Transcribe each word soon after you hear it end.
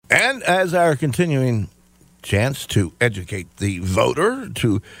And as our continuing chance to educate the voter,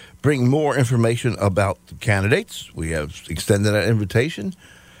 to bring more information about the candidates, we have extended an invitation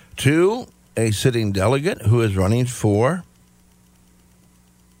to a sitting delegate who is running for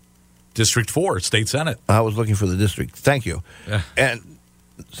District 4, State Senate. I was looking for the district. Thank you. Yeah. And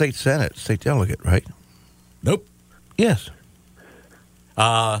State Senate, state delegate, right? Nope. Yes.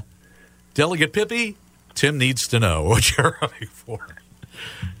 Delegate Pippi, Tim needs to know what you're running for.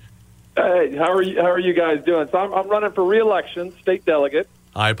 Hey, how are you guys doing? So I'm running for re-election, state delegate.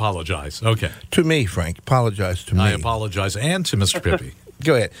 I apologize. Okay. To me, Frank. Apologize to me. I apologize. And to Mr. Pippi.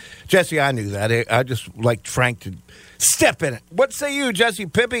 Go ahead. Jesse, I knew that. I just liked Frank to step in it. What say you, Jesse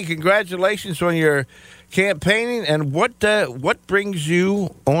Pippi? Congratulations on your campaigning. And what brings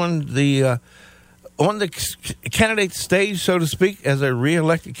you on the candidate stage, so to speak, as a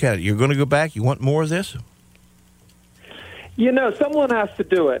re-elected candidate? You're going to go back? You want more of this? Someone has to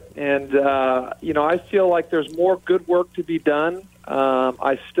do it. And, I feel like there's more good work to be done.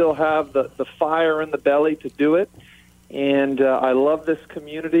 I still have the fire in the belly to do it. And I love this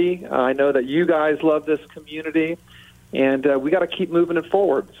community. I know that you guys love this community. And we got to keep moving it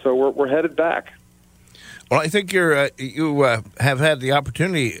forward. So we're headed back. Well, I think you have had the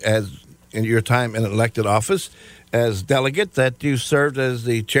opportunity, as in your time in elected office as delegate, that you served as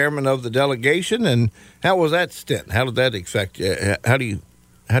the chairman of the delegation. And how was that stint? How did that affect you?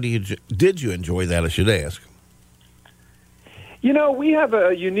 Did you enjoy that, I should ask? We have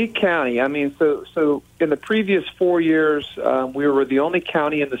a unique county. I mean, so in the previous 4 years, we were the only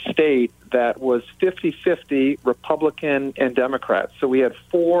county in the state that was 50-50 Republican and Democrats. So we had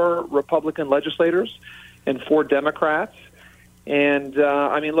 4 Republican legislators and 4 Democrats. And,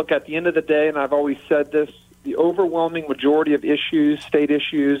 look, at the end of the day, and I've always said this, the overwhelming majority of issues, state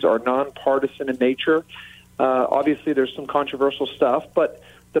issues, are nonpartisan in nature. Obviously, there's some controversial stuff, but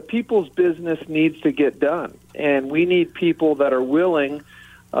the people's business needs to get done. And we need people that are willing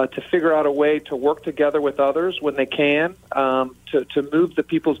to figure out a way to work together with others when they can to move the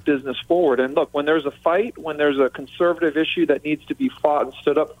people's business forward. And look, when there's a fight, when there's a conservative issue that needs to be fought and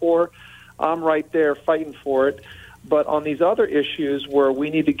stood up for, I'm right there fighting for it. But on these other issues where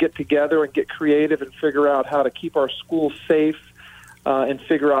we need to get together and get creative and figure out how to keep our schools safe and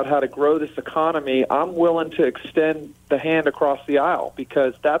figure out how to grow this economy, I'm willing to extend the hand across the aisle,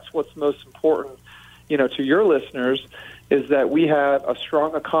 because that's what's most important, to your listeners, is that we have a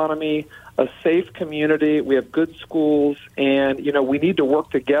strong economy, a safe community, we have good schools, and, we need to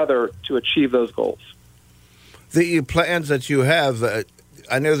work together to achieve those goals. The plans that you have,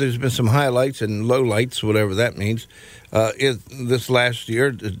 I know there's been some highlights and lowlights, whatever that means, this last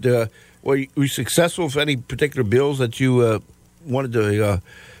year. Were you successful with any particular bills that you wanted to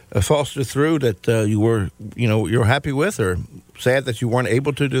foster through that you're happy with, or sad that you weren't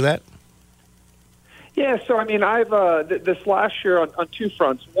able to do that? Yeah, so I've this last year on 2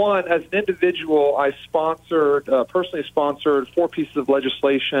 fronts. One, as an individual, I personally sponsored 4 pieces of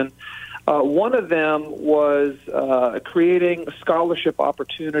legislation. One of them was creating scholarship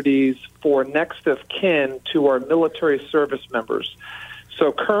opportunities for next of kin to our military service members.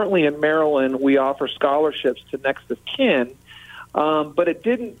 So currently in Maryland, we offer scholarships to next of kin, but it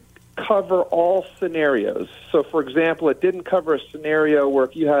didn't cover all scenarios. So, for example, it didn't cover a scenario where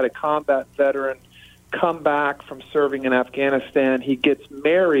if you had a combat veteran come back from serving in Afghanistan, he gets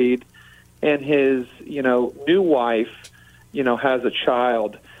married, and his new wife has a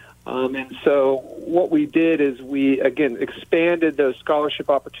child. And so what we did is we, again, expanded those scholarship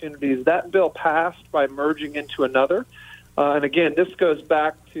opportunities. That bill passed by merging into another. And again, this goes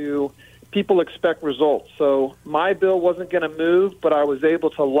back to people expect results. So my bill wasn't going to move, but I was able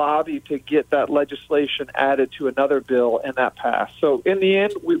to lobby to get that legislation added to another bill, and that passed. So in the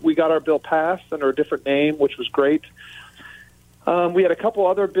end, we got our bill passed under a different name, which was great. We had a couple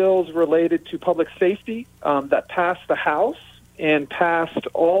other bills related to public safety that passed the House and passed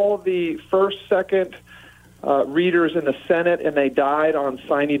all the first, second readers in the Senate, and they died on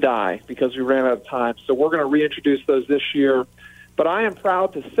sine die because we ran out of time. So we're going to reintroduce those this year. But I am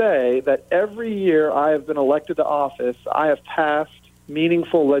proud to say that every year I have been elected to office, I have passed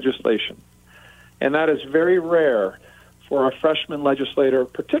meaningful legislation. And that is very rare for a freshman legislator,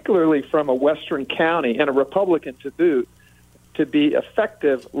 particularly from a Western county and a Republican to boot, to be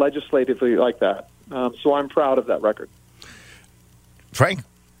effective legislatively like that. So I'm proud of that record. Frank?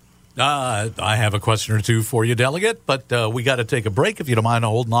 I have a question or two for you, Delegate, but we got to take a break if you don't mind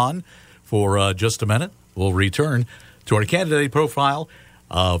holding on for just a minute. We'll return to our candidate profile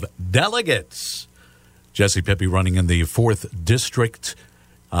of delegates. Jesse Pippi running in the 4th District.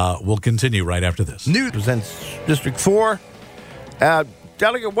 We'll continue right after this. News presents District 4.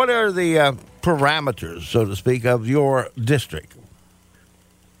 Delegate, what are the parameters, so to speak, of your district?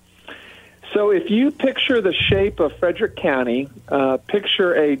 So if you picture the shape of Frederick County,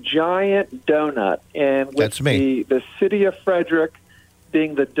 picture a giant donut, and with That's me. the city of Frederick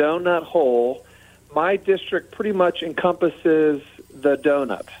being the donut hole, my district pretty much encompasses the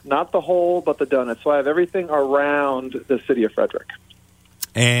donut. Not the hole, but the donut. So I have everything around the city of Frederick.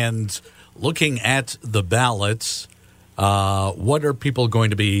 And looking at the ballots, what are people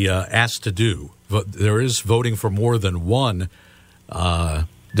going to be asked to do? There is voting for more than one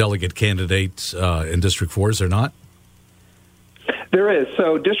delegate candidate in District 4, is there not? There is.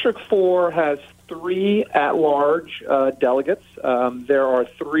 So District 4 has 3 at-large delegates. There are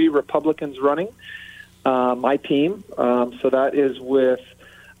 3 Republicans running my team. So that is with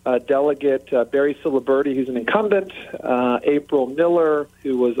Delegate Barry Ciliberti, who's an incumbent, April Miller,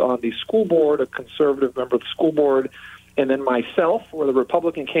 who was on the school board, a conservative member of the school board, and then myself, we're the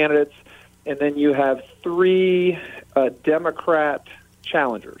Republican candidates. And then you have 3 Democrat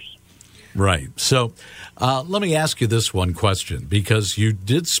challengers. Right. So let me ask you this one question, because you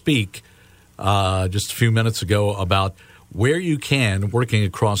did speak just a few minutes ago about where you can working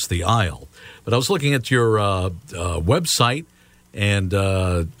across the aisle. But I was looking at your website and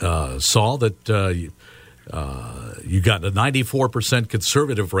saw that you got a 94%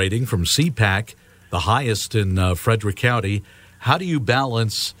 conservative rating from CPAC, the highest in Frederick County. How do you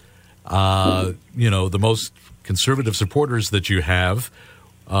balance, the most conservative supporters that you have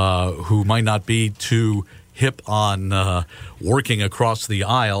who might not be too hip on working across the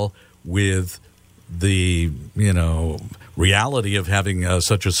aisle with the, reality of having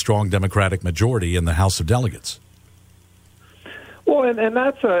such a strong Democratic majority in the House of Delegates? Well, and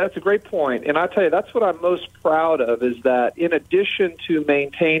that's a great point. And I'll tell you, that's what I'm most proud of, is that in addition to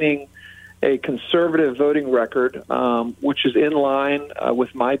maintaining a conservative voting record, which is in line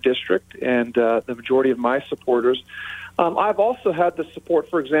with my district and the majority of my supporters, I've also had the support.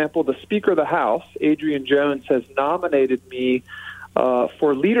 For example, the Speaker of the House, Adrian Jones, has nominated me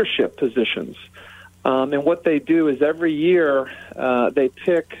for leadership positions. And what they do is every year they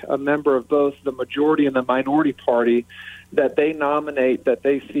pick a member of both the majority and the minority party that they nominate, that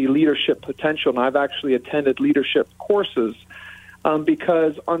they see leadership potential. And I've actually attended leadership courses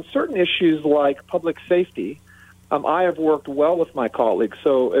because on certain issues like public safety, I have worked well with my colleagues.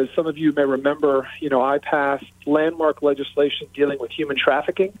 So as some of you may remember, I passed landmark legislation dealing with human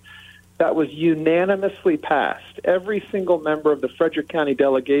trafficking. That was unanimously passed. Every single member of the Frederick County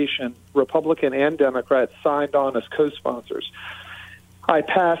delegation, Republican and Democrat, signed on as co-sponsors. I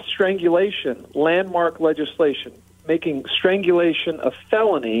passed strangulation, landmark legislation, making strangulation a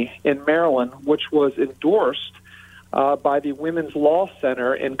felony in Maryland, which was endorsed by the Women's Law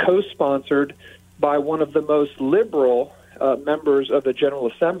Center and co-sponsored by one of the most liberal members of the General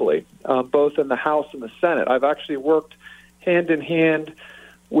Assembly, both in the House and the Senate. I've actually worked hand in hand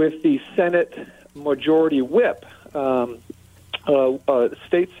with the Senate Majority Whip, a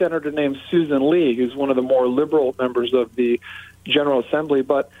state senator named Susan Lee, who's one of the more liberal members of the General Assembly.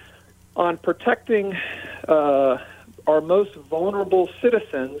 But on protecting our most vulnerable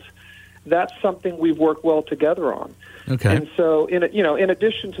citizens, that's something we've worked well together on. Okay. And so, in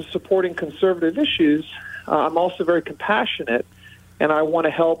addition to supporting conservative issues, I'm also very compassionate, and I want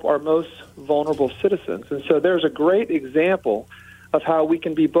to help our most vulnerable citizens. And so there's a great example of how we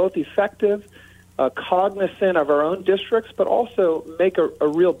can be both effective, cognizant of our own districts, but also make a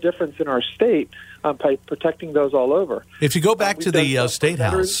real difference in our state by protecting those all over. If you go back to the State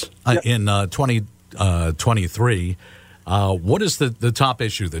House in 2023, what is the top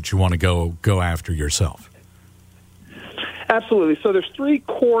issue that you want to go after yourself? Absolutely. So there's 3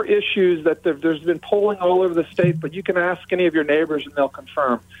 core issues that there's been polling all over the state, but you can ask any of your neighbors and they'll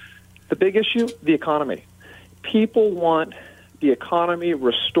confirm. The big issue, the economy. People want the economy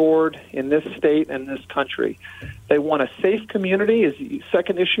restored in this state and this country. They want a safe community is the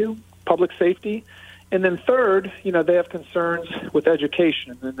second issue, public safety. And then third, they have concerns with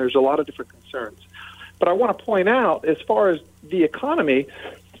education, and there's a lot of different concerns. But I want to point out, as far as the economy,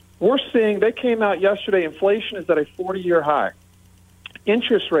 we're seeing, they came out yesterday, inflation is at a 40-year high.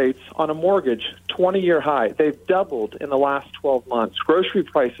 Interest rates on a mortgage, 20-year high. They've doubled in the last 12 months. Grocery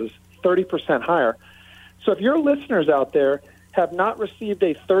prices, 30% higher. So if your listeners out there have not received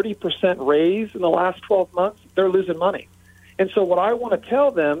a 30% raise in the last 12 months, they're losing money. And so what I want to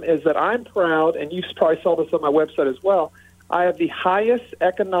tell them is that I'm proud, and you probably saw this on my website as well, I have the highest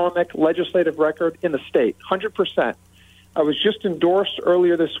economic legislative record in the state, 100%. I was just endorsed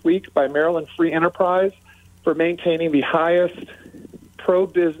earlier this week by Maryland Free Enterprise for maintaining the highest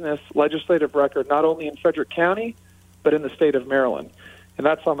pro-business legislative record, not only in Frederick County, but in the state of Maryland. And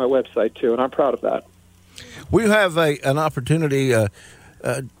that's on my website, too, and I'm proud of that. We have an opportunity,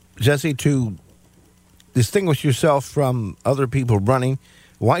 Jesse, to distinguish yourself from other people running.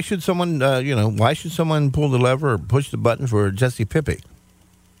 Why should someone, why should someone pull the lever or push the button for Jesse Pippi?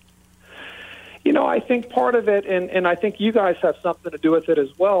 I think part of it, and I think you guys have something to do with it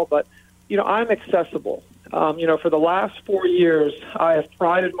as well, but, I'm accessible. For the last 4 years, I have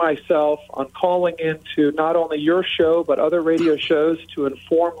prided myself on calling into not only your show, but other radio shows to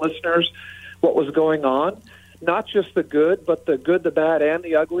inform listeners what was going on, not just the good, but the good, the bad, and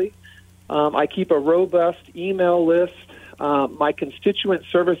the ugly. I keep a robust email list. My constituent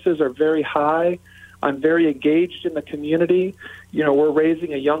services are very high. I'm very engaged in the community. We're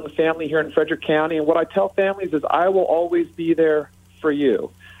raising a young family here in Frederick County, and what I tell families is I will always be there for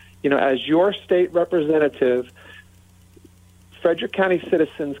you. As your state representative, Frederick County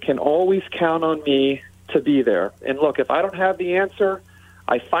citizens can always count on me to be there. And look, if I don't have the answer,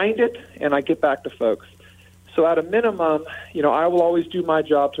 I find it and I get back to folks. So at a minimum, I will always do my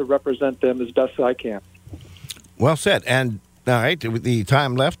job to represent them as best as I can. Well said. And all right, with the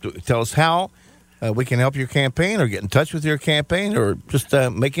time left, tell us how we can help your campaign or get in touch with your campaign or just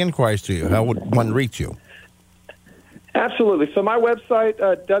make inquiries to you. How would one reach you? Absolutely. So my website,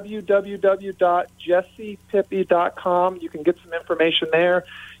 www.jessepippi.com. You can get some information there.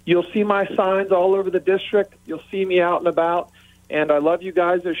 You'll see my signs all over the district. You'll see me out and about. And I love you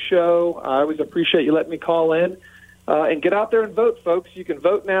guys' show. I always appreciate you letting me call in. And get out there and vote, folks. You can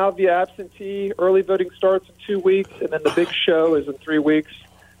vote now via absentee. Early voting starts in 2 weeks, and then the big show is in 3 weeks.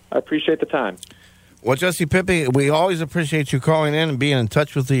 I appreciate the time. Well, Jesse Pippi, we always appreciate you calling in and being in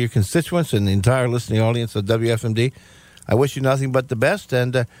touch with your constituents and the entire listening audience of WFMD. I wish you nothing but the best,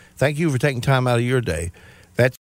 and thank you for taking time out of your day